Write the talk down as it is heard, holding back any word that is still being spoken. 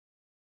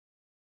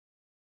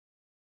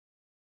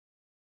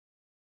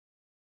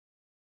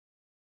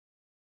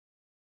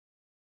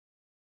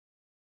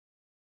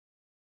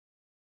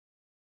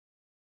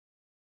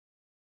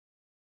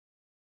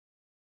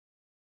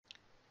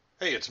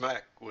Hey, it's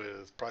Mack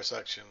with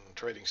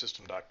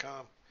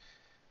PriceActionTradingSystem.com,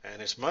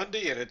 and it's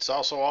Monday, and it's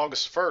also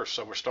August 1st,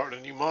 so we're starting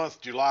a new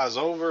month. July is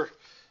over.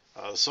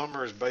 The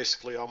summer is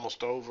basically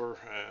almost over,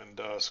 and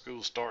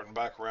school's starting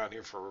back around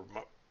here for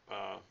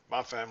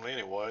my family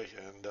anyway,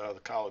 and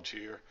the college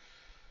here.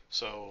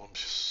 So I'm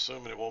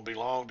assuming it won't be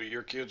long till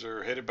your kids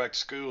are headed back to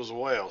school as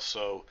well.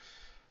 So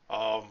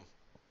um,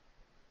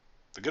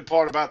 the good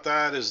part about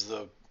that is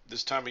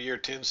this time of year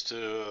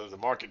the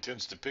market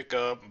tends to pick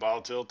up, and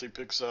volatility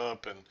picks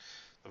up, and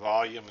the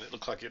volume. And it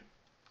looked like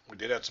we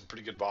did have some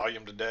pretty good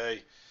volume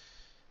today.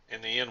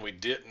 In the end, we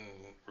didn't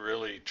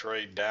really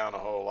trade down a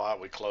whole lot.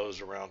 We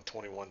closed around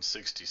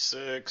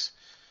 2166,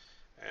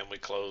 and we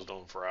closed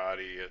on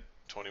Friday at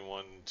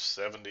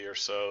 2170 or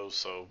so,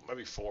 so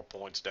maybe 4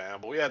 points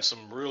down. But we had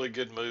some really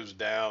good moves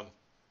down.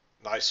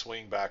 Nice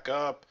swing back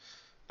up,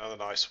 another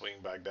nice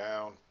swing back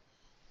down.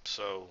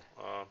 So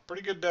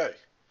pretty good day.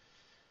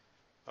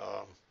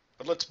 Um,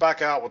 but let's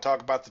back out. We'll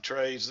talk about the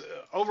trades.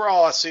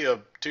 Overall, I see a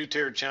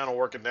two-tiered channel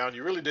working down.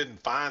 You really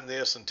didn't find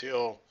this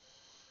until,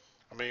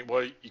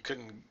 well, you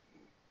couldn't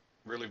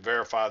really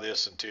verify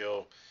this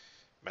until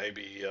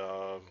maybe,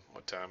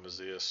 what time is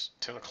this?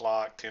 10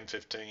 o'clock,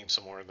 10:15,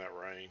 somewhere in that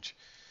range.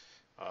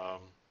 Um,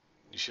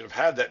 you should have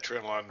had that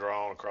trend line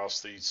drawn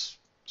across these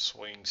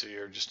swings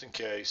here just in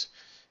case.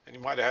 And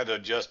you might have had to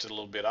adjust it a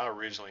little bit. I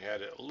originally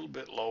had it a little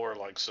bit lower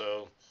like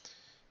so.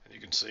 And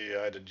you can see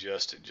I had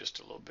adjusted just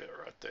a little bit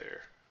right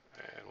there.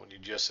 And when you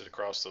adjust it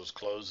across those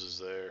closes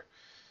there,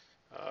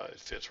 it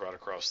fits right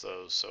across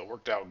those. So it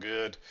worked out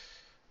good.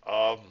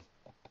 Um,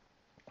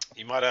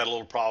 you might have had a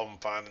little problem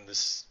finding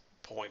this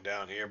point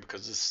down here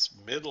because this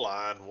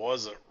midline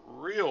wasn't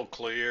real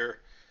clear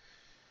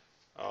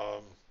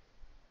um,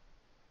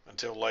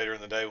 until later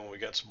in the day when we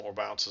got some more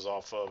bounces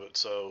off of it.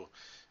 So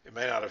it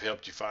may not have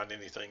helped you find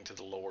anything to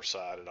the lower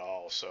side at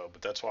all. So,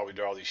 but that's why we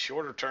draw these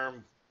shorter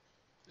term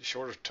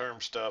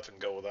stuff and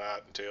go with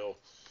that until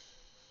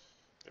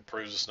it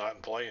proves it's not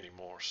in play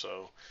anymore.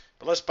 So,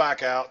 but let's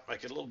back out,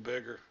 make it a little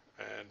bigger,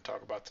 and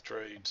talk about the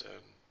trades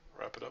and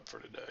wrap it up for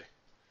today.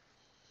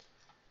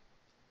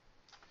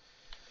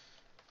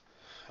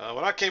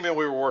 When I came in,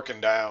 we were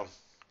working down,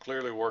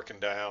 clearly working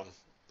down.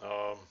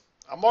 Um,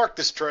 I marked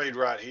this trade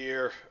right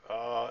here.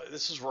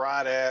 This is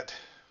right at,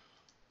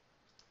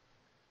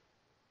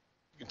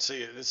 you can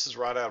see it, this is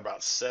right at about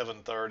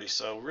 7:30.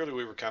 So really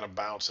we were kind of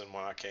bouncing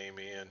when I came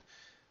in.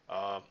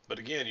 But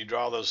again, you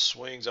draw those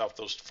swings off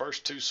those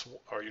first two,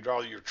 or you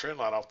draw your trend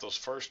line off those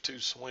first two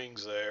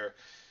swings there,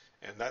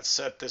 and that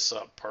set this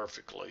up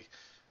perfectly.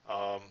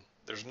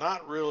 There's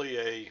not really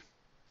a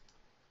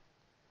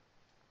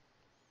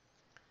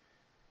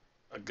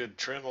good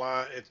trend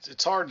line.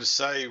 It's hard to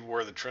say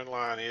where the trend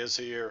line is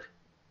here.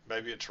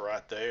 Maybe it's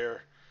right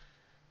there,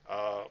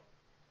 uh,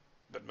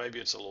 but maybe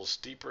it's a little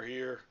steeper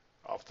here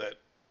off that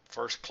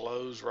first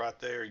close right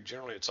there.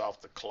 Generally, it's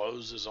off the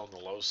closes on the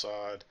low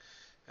side,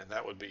 and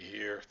that would be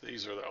here.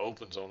 These are the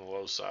opens on the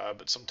low side,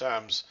 but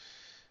sometimes,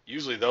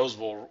 usually those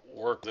will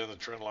work within the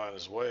trend line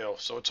as well.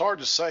 So it's hard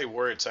to say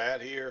where it's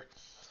at here.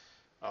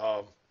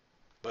 Um,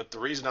 but the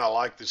reason I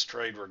like this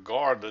trade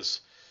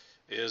regardless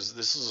is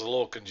this is a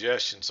little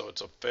congestion, so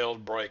it's a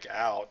failed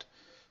breakout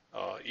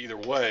either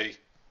way,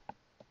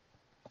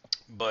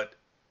 but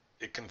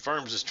it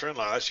confirms this trend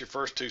line. That's your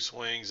first two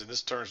swings, and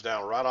this turns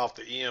down right off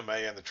the EMA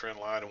and the trend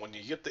line. And when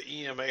you get the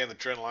EMA and the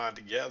trend line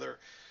together,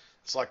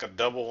 it's like a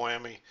double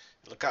whammy.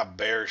 Look how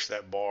bearish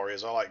that bar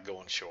is. I like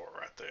going short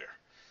right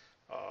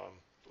there.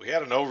 We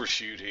had an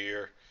overshoot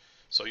here,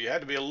 so you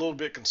had to be a little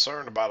bit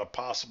concerned about a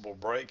possible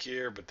break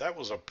here, but that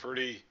was a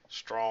pretty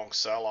strong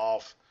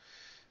sell-off.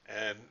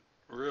 And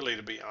really,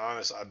 to be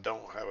honest, I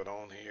don't have it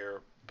on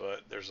here,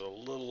 but there's a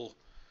little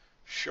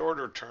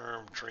shorter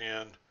term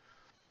trend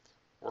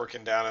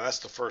working down, and that's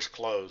the first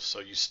close. So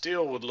you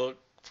still would look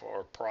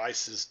for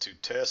prices to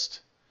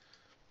test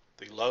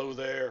the low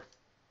there.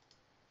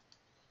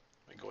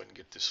 Let me go ahead and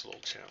get this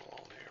little channel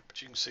on here,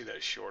 but you can see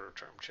that shorter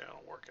term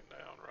channel working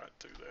down right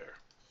through there.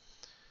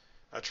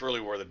 That's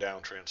really where the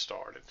downtrend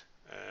started,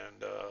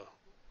 and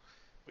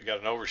we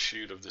got an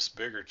overshoot of this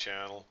bigger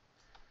channel,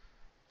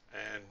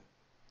 and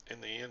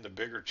in the end, the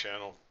bigger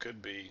channel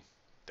could be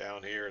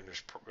down here, and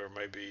there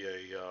may be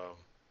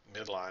a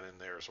midline in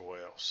there as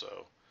well.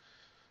 So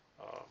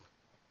um,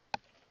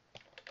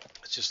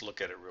 let's just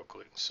look at it real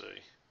quick and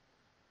see.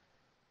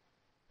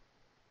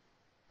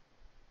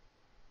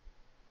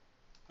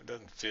 It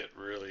doesn't fit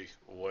really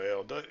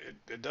well.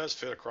 It does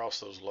fit across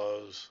those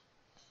lows,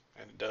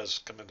 and it does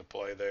come into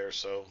play there.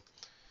 So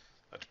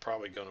that's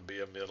probably going to be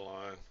a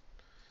midline,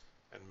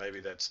 and maybe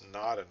that's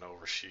not an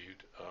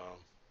overshoot.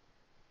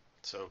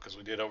 So because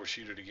we did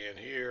overshoot it again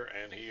here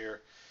and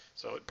here,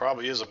 so it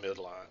probably is a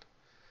midline.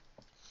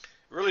 It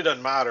really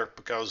doesn't matter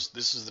because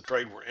this is the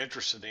trade we're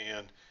interested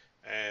in,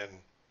 and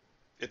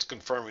it's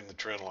confirming the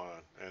trend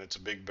line, and it's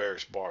a big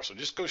bearish bar. So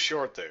just go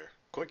short there.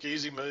 Quick,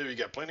 easy move. You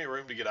got plenty of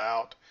room to get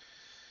out.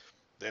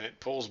 Then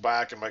it pulls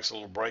back and makes a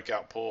little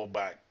breakout pull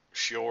back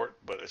short,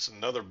 but it's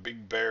another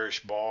big bearish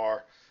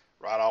bar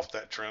right off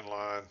that trend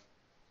line.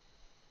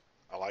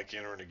 I like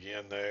entering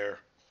again there.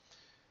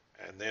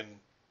 and then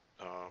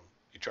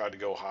you tried to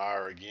go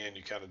higher again,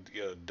 you kind of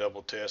get a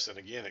double test, and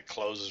again it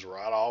closes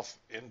right off.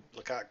 And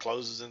look how it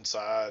closes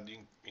inside.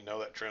 You know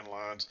that trend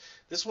lines.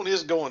 This one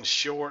is going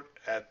short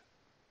at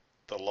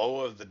the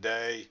low of the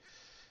day,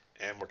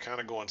 and we're kind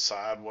of going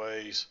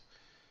sideways,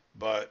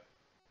 but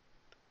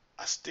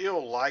I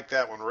still like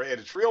that one red.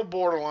 It's real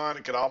borderline.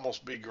 It could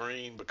almost be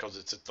green because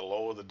it's at the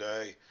low of the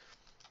day.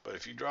 But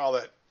if you draw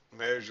that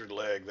measured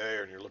leg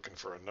there and you're looking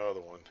for another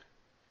one,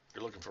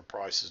 you're looking for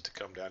prices to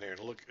come down here.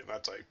 And look, and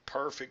that's a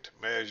perfect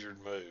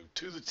measured move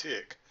to the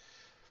tick.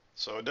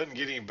 So it doesn't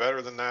get any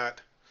better than that.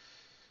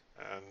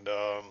 And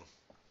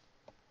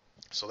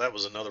so that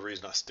was another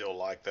reason I still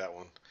like that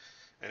one.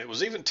 And it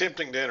was even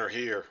tempting to enter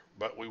here,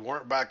 but we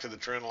weren't back to the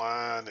trend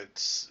line.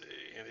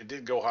 It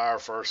did go higher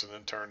first and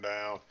then turn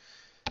down.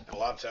 And a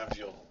lot of times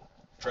you'll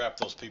trap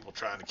those people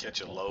trying to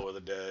catch a low of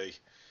the day.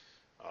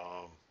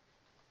 Um,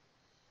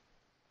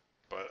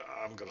 but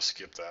I'm going to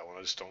skip that one.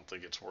 I just don't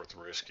think it's worth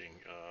risking.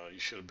 You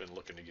should have been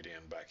looking to get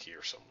in back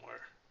here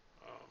somewhere.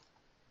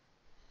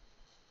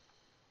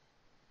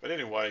 But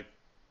anyway,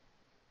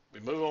 we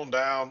move on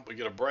down. We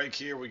get a break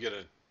here. We get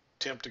an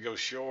attempt to go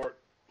short.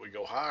 We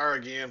go higher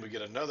again. We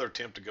get another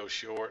attempt to go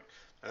short.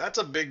 And that's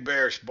a big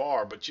bearish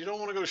bar, but you don't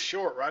want to go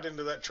short right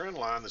into that trend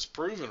line that's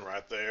proven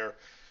right there.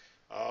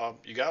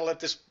 You got to let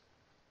this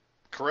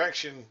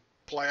correction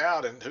play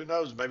out, and who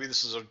knows, maybe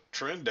this is a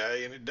trend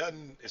day and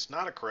it's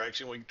not a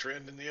correction. We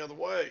trend in the other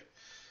way,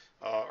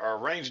 or a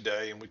range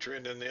day, and we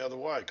trend in the other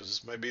way because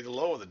this may be the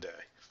low of the day.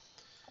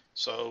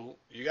 So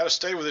you got to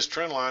stay with this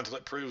trend line until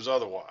it proves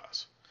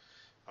otherwise.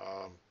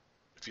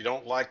 If you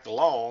don't like the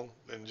long,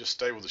 then just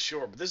stay with the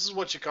short. But this is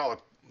what you call it.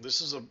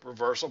 This is a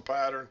reversal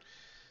pattern.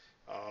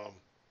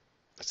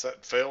 It's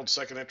that failed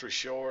second entry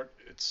short.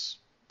 It's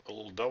a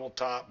little double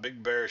top,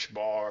 big bearish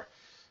bar.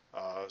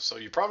 So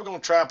you're probably going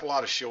to trap a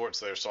lot of shorts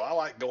there. So I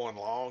like going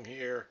long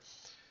here.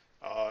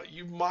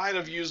 You might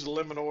have used the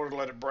limit order to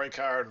let it break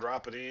higher and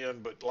drop it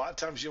in, but a lot of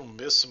times you'll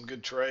miss some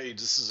good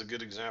trades. This is a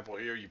good example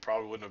here. You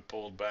probably wouldn't have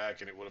pulled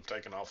back and it would have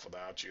taken off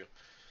without you.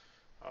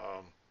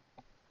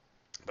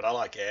 But I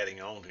like adding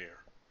on here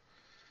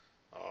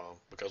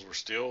because we're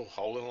still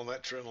holding on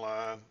that trend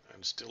line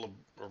and still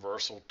a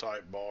reversal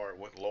type bar. It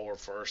went lower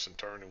first and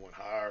turned and went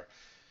higher.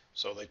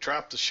 So they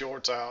trapped the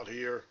shorts out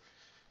here,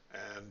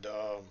 and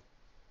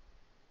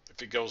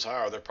if it goes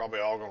higher, they're probably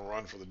all going to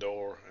run for the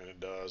door, and it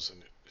does,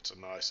 and it's a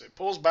nice. It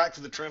pulls back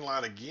to the trend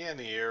line again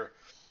here,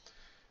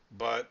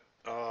 but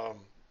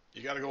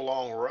you got to go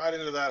long right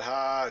into that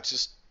high. It's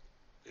just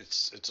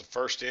it's a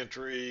first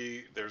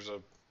entry. There's a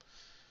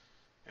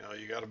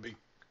you got to be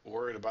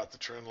worried about the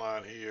trend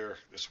line here.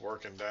 It's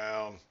working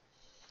down.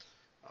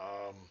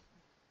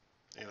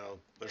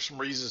 There's some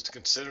reasons to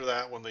consider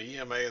that when the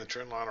EMA and the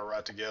trend line are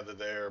right together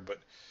there, but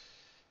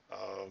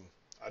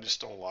I just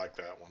don't like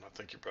that one. I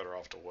think you're better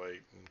off to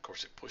wait. And of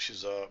course, it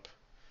pushes up,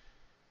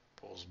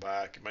 pulls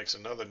back, it makes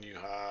another new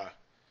high,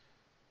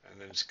 and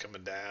then it's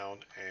coming down,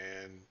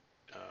 and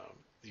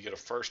you get a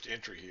first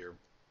entry here.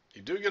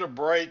 You do get a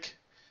break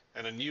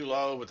and a new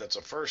low, but that's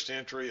a first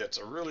entry. That's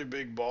a really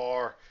big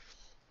bar.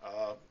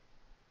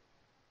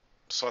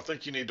 So I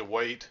think you need to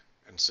wait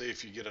and see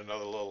if you get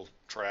another little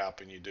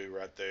trap, and you do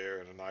right there,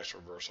 and a nice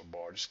reversal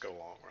bar. Just go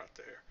long right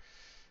there.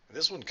 And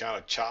this one kind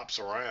of chops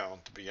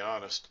around, to be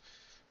honest.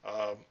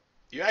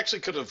 You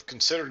actually could have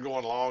considered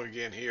going long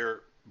again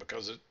here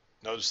because it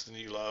noticed the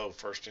new low,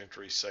 first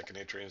entry, second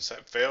entry, and it's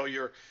that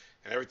failure,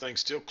 and everything's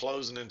still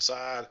closing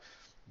inside.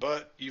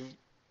 But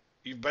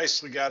you've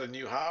basically got a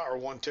new high or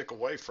one tick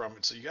away from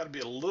it, so you got to be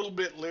a little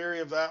bit leery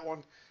of that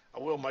one. I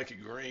will make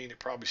it green. It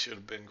probably should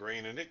have been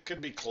green, and it could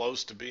be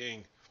close to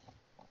being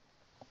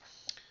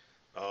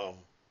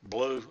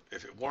blue.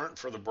 If it weren't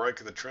for the break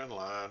of the trend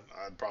line,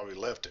 I'd probably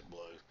left it blue.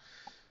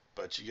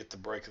 But you get the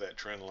break of that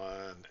trend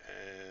line,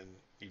 and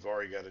you've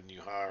already got a new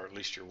high, or at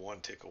least you're one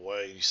tick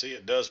away. And you see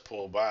it does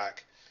pull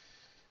back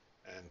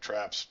and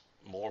traps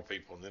more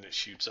people, and then it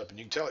shoots up. And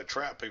you can tell it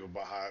trapped people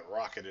by how it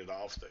rocketed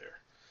off there.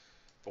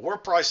 But where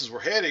prices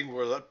were heading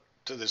were up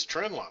to this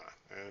trend line.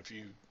 And if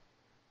you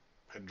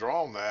had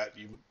drawn that,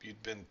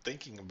 you'd been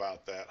thinking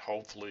about that,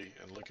 hopefully,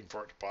 and looking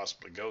for it to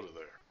possibly go to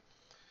there.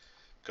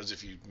 Because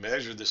if you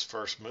measure this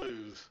first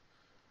move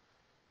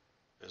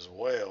as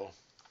well,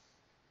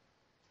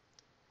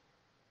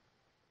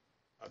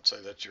 I'd say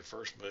that's your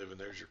first move, and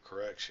there's your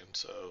correction.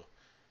 So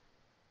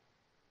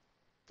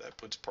that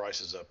puts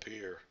prices up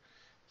here,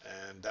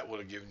 and that would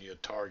have given you a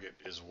target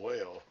as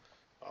well.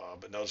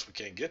 But notice we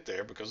can't get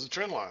there because the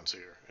trend line's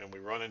here, and we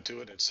run into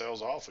it and it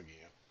sells off again.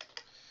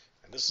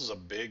 And this is a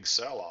big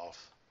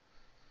sell-off,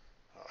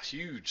 a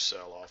huge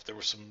sell-off. There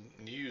was some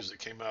news that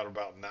came out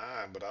about 9,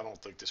 but I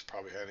don't think this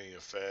probably had any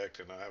effect,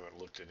 and I haven't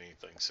looked at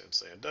anything since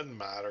then. It doesn't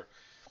matter.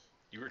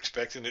 You were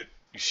expecting it.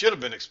 You should have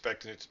been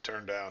expecting it to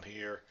turn down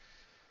here.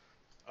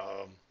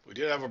 We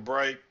did have a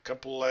break, a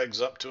couple of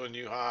legs up to a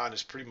new high, and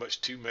it's pretty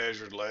much two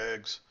measured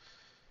legs.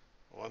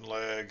 One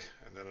leg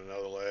and then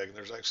another leg, and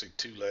there's actually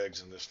two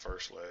legs in this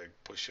first leg.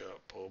 Push up,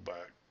 pull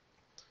back.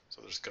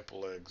 So there's a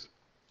couple legs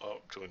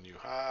up to a new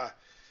high,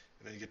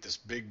 and then you get this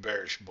big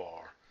bearish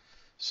bar.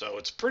 So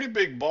it's a pretty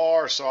big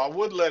bar, so I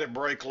would let it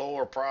break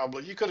lower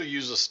probably. You could have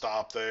used a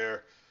stop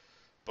there,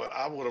 but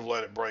I would have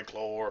let it break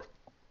lower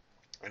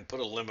and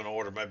put a limit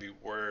order maybe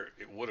where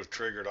it would have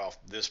triggered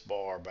off this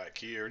bar back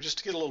here, just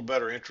to get a little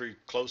better entry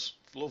close,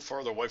 a little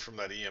further away from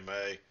that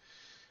EMA.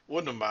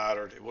 Wouldn't have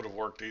mattered. It would have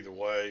worked either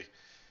way.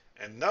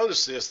 And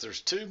notice this,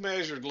 there's two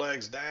measured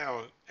legs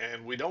down,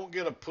 and we don't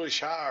get a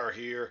push higher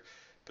here,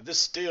 but this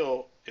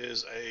still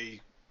is a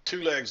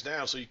two legs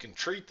down, so you can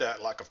treat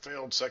that like a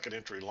failed second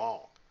entry long.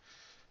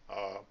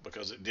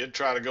 Because it did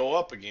try to go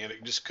up again.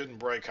 It just couldn't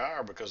break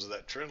higher because of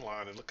that trend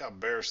line. And look how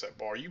bearish that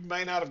bar. You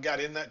may not have got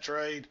in that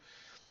trade.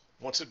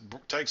 Once it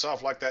takes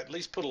off like that, at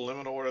least put a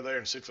limit order there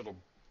and see if it'll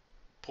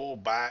pull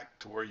back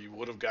to where you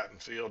would have gotten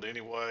filled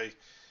anyway.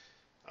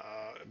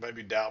 It may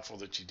be doubtful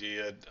that you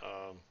did.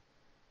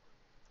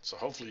 So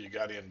hopefully you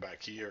got in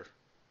back here,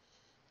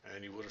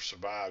 and you would have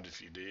survived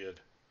if you did,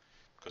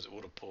 because it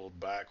would have pulled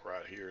back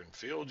right here and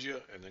filled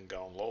you and then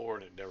gone lower,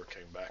 and it never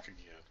came back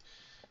again.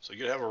 So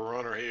you'd have a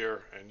runner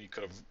here, and you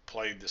could have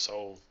played this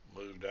whole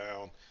move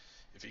down.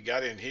 If you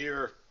got in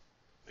here,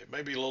 it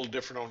may be a little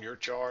different on your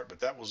chart, but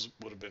that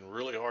would have been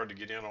really hard to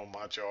get in on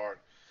my chart.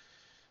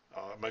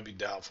 It may be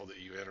doubtful that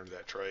you entered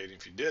that trade.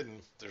 If you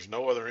didn't, there's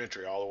no other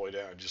entry all the way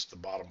down, just the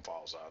bottom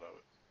falls out of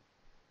it.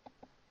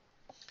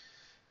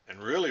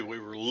 And really, we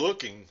were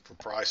looking for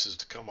prices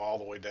to come all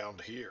the way down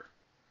to here,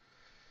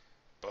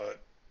 but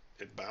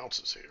it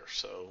bounces here.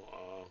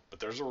 So,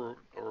 but there's a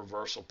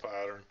reversal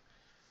pattern.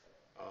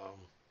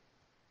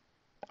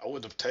 I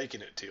wouldn't have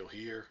taken it till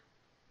here,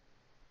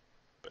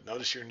 but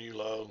notice your new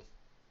low,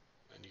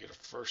 and you get a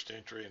first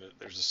entry, and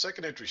there's a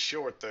second entry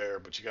short there,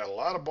 but you got a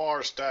lot of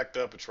bars stacked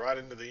up. It's right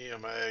into the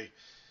EMA.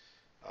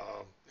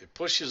 It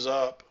pushes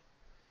up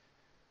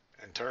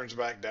and turns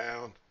back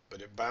down,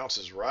 but it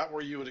bounces right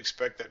where you would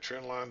expect that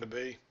trend line to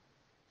be,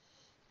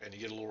 and you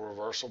get a little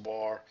reversal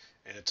bar.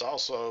 And it's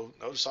also,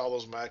 notice all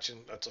those matching.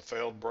 That's a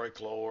failed break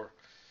lower.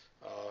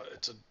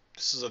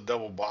 This is a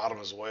double bottom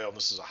as well, and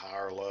this is a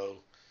higher low.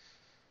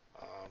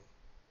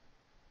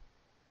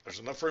 There's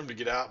enough room to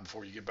get out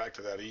before you get back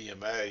to that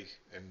EMA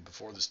and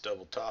before this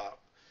double top.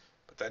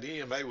 But that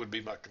EMA would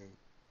be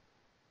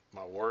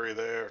my worry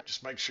there.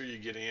 Just make sure you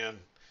get in.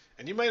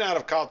 And you may not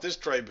have caught this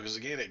trade because,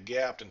 again, it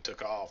gapped and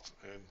took off.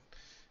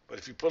 But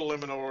if you put a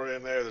limit order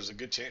in there, there's a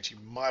good chance you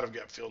might have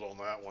got filled on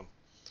that one.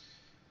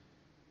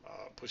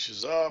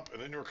 Pushes up,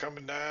 and then you're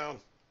coming down.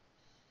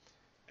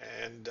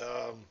 And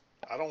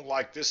I don't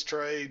like this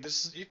trade.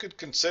 You could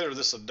consider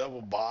this a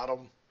double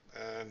bottom,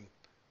 and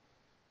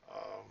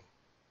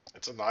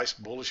it's a nice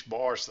bullish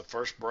bar. It's the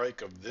first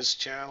break of this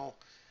channel,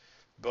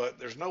 but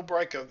there's no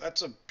break of,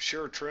 that's a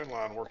sure trend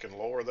line working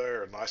lower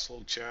there, a nice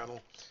little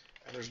channel,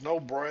 and there's no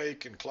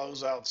break and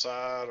close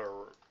outside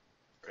or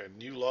a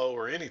new low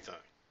or anything.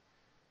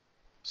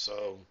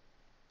 So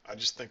I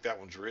just think that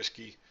one's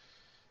risky.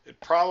 It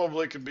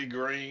probably could be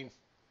green,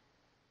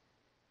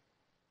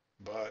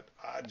 but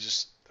I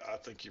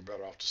think you're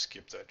better off to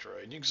skip that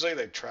trade. And you can see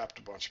they trapped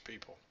a bunch of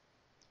people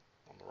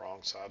on the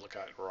wrong side. Look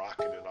how it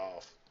rocketed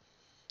off.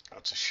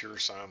 That's a sure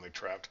sign they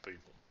trapped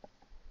people.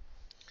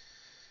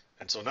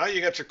 And so now you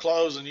got your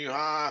close and new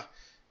high,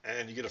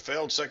 and you get a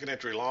failed second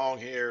entry long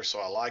here. So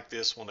I like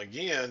this one.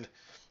 Again,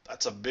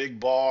 that's a big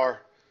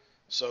bar,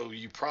 so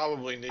you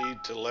probably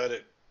need to let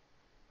it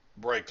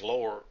break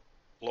lower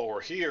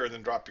here and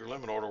then drop your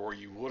limit order where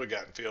you would have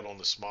gotten filled on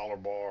the smaller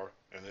bar,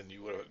 and then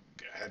you would have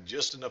had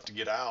just enough to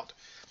get out.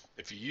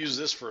 If you use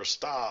this for a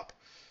stop,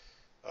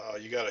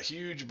 you got a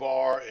huge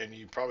bar, and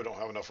you probably don't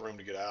have enough room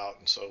to get out.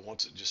 And so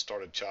once it just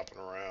started chopping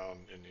around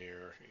in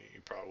here,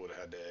 you probably would have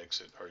had to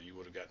exit, or you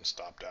would have gotten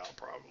stopped out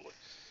probably.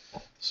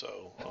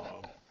 So,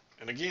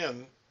 and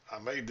again, I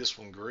made this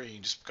one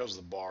green just because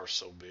the bar is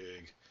so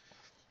big,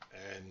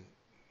 and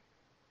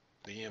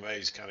the EMA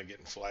is kind of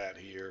getting flat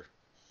here,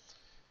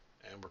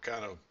 and we're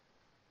kind of,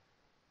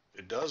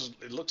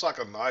 it looks like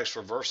a nice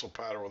reversal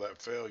pattern with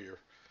that failure.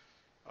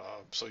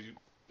 So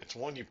it's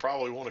one you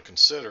probably want to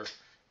consider.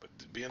 But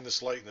being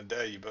this late in the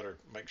day, you better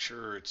make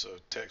sure it's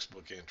a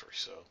textbook entry.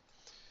 So,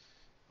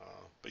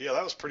 but yeah,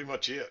 that was pretty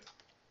much it.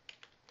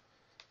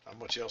 Not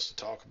much else to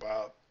talk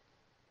about.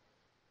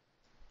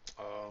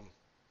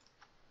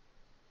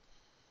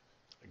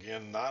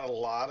 Again, not a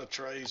lot of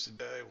trades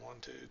today. 1,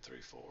 2, 3,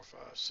 4, 5,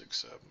 6,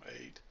 7,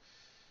 8.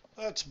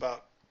 There's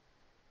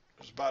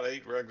about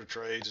 8 regular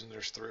trades, and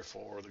there's 3 or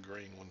 4 of the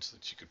green ones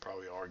that you could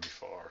probably argue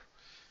for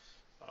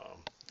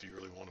if you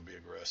really want to be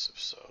aggressive.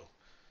 So,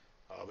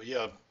 but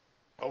yeah.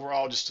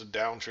 Overall, just a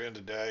downtrend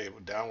today,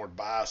 a downward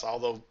bias,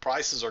 although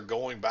prices are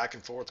going back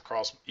and forth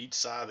across each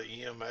side of the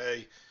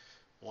EMA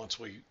once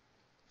we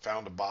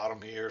found a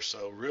bottom here.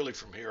 So really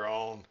from here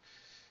on,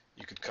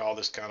 you could call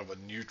this kind of a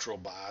neutral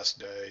bias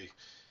day,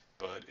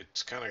 but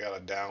it's kind of got a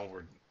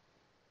downward,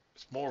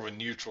 it's more of a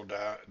neutral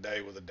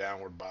day with a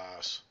downward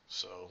bias.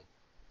 So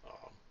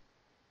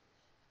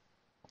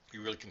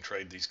you really can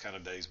trade these kind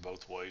of days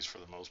both ways for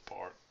the most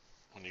part.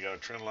 When you got a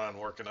trend line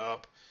working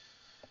up,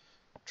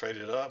 trade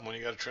it up. When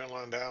you got a trend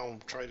line down,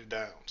 trade it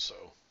down. So,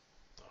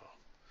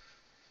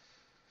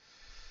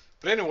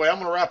 but anyway, I'm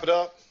going to wrap it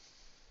up.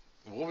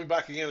 We'll be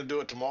back again to do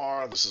it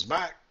tomorrow. This is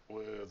Mack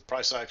with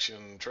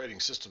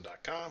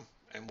PriceActionTradingSystem.com,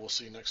 and we'll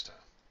see you next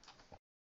time.